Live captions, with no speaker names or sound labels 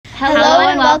Hello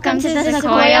and welcome to the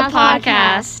Sequoia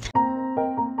Podcast.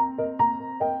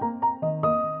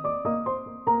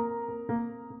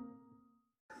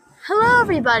 Hello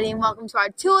everybody and welcome to our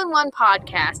 2-in-1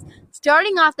 podcast.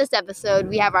 Starting off this episode,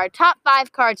 we have our top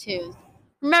 5 cartoons.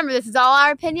 Remember, this is all our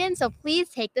opinion, so please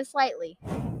take this lightly.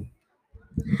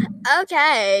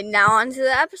 Okay, now on to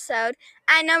the episode.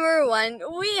 At number 1,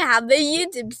 we have the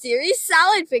YouTube series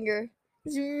Salad Finger.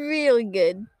 It's really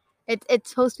good. It's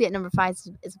supposed to be at number 5,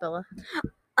 Isabella.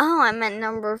 Oh, I'm at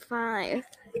number 5.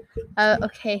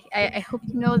 Okay, I hope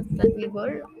you know that we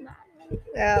voted on that.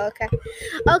 Oh, okay.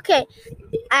 Okay,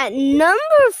 at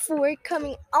number 4,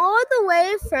 coming all the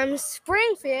way from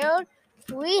Springfield,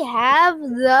 we have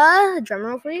the,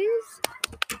 drumroll please,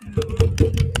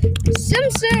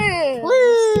 Simpsons!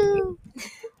 Woo!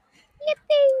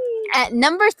 Yippee! At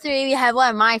number 3, we have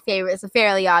one of my favorites, The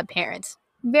Fairly Odd Parents.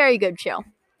 Very good show.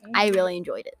 I really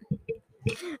enjoyed it.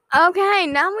 Okay,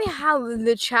 now we have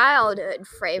the childhood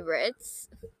favorites.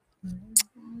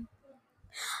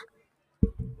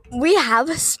 We have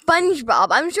SpongeBob.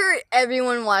 I'm sure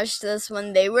everyone watched this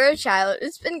when they were a child.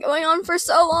 It's been going on for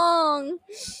so long.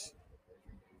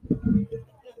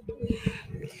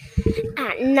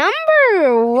 At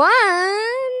number 1,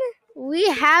 we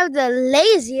have the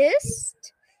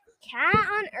laziest cat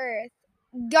on earth,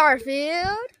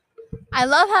 Garfield. I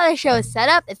love how the show is set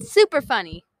up. It's super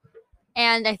funny.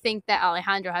 And I think that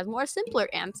Alejandro has a more simpler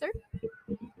answer.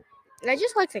 I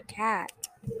just like the cat.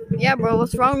 Yeah, bro,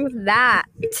 what's wrong with that?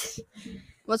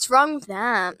 What's wrong with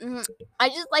that? I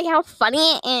just like how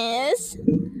funny it is.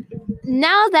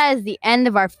 Now that is the end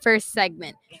of our first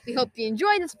segment. We hope you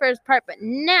enjoyed this first part, but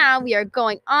now we are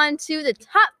going on to the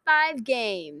top 5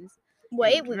 games.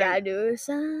 Wait, we gotta do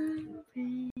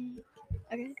something.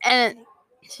 Okay. And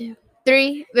 2,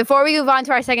 3. Before we move on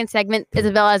to our second segment,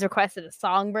 Isabella has requested a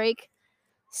song break.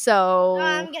 So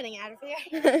I'm getting out of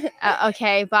here.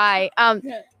 okay, bye.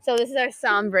 So this is our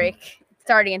song break,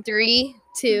 starting in 3,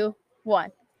 2,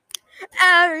 1.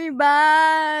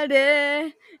 Everybody,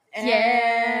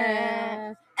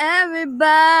 Yeah.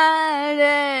 everybody,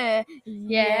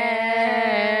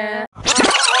 Yeah.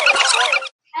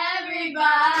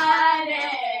 everybody,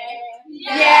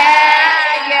 Yeah.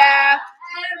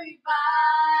 everybody,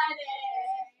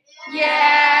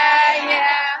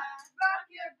 Yeah. rock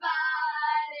your body,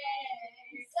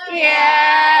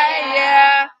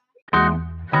 Yeah.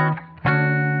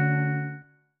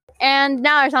 And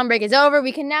now our song break is over.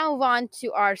 We can now move on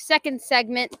to our second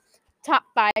segment, top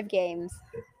 5 games.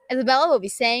 Isabella will be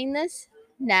saying this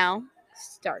now,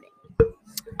 starting.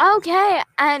 Okay,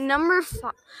 at number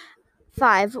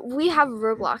 5, we have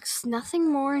Roblox. Nothing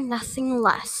more, nothing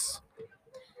less.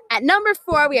 At number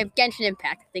 4, we have Genshin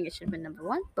Impact. I think it should have been number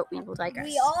 1, but we will digress.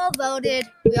 We all voted.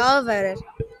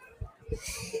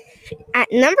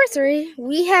 At number 3,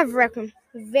 we have Requiem.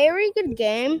 Very good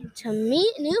game to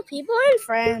meet new people and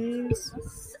friends.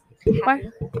 Why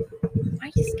are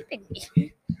you skipping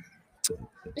me?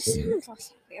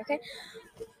 Okay.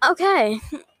 Okay.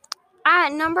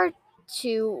 At number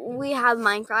 2, we have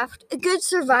Minecraft. A good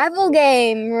survival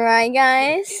game, right,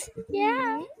 guys?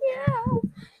 Yeah.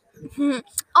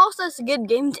 Also, it's a good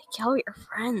game to kill your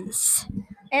friends.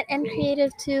 And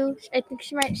creative too. I think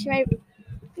she might.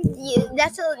 Yeah,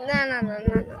 that's no.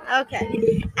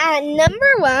 Okay. At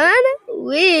number 1,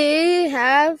 we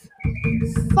have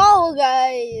Fall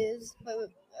Guys.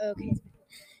 Okay.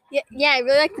 Yeah, I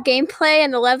really like the gameplay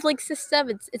and the leveling system.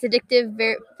 It's addictive,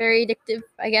 very very addictive,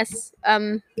 I guess.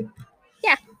 I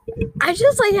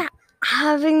just like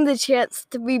having the chance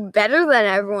to be better than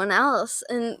everyone else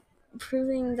and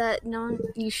proving that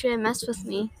you shouldn't mess with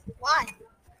me. Why?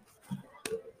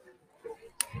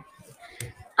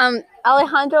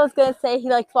 Alejandro was gonna say he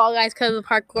liked Fall Guys because of the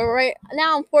parkour. Right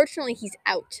now, unfortunately, he's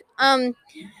out.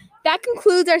 That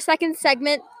concludes our second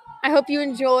segment. I hope you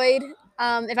enjoyed.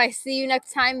 If I see you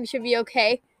next time, you should be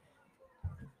okay.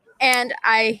 And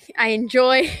I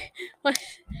enjoy what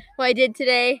I did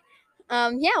today.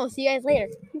 Yeah, we'll see you guys later.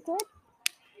 You good?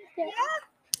 Yeah.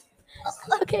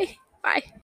 Okay. Bye.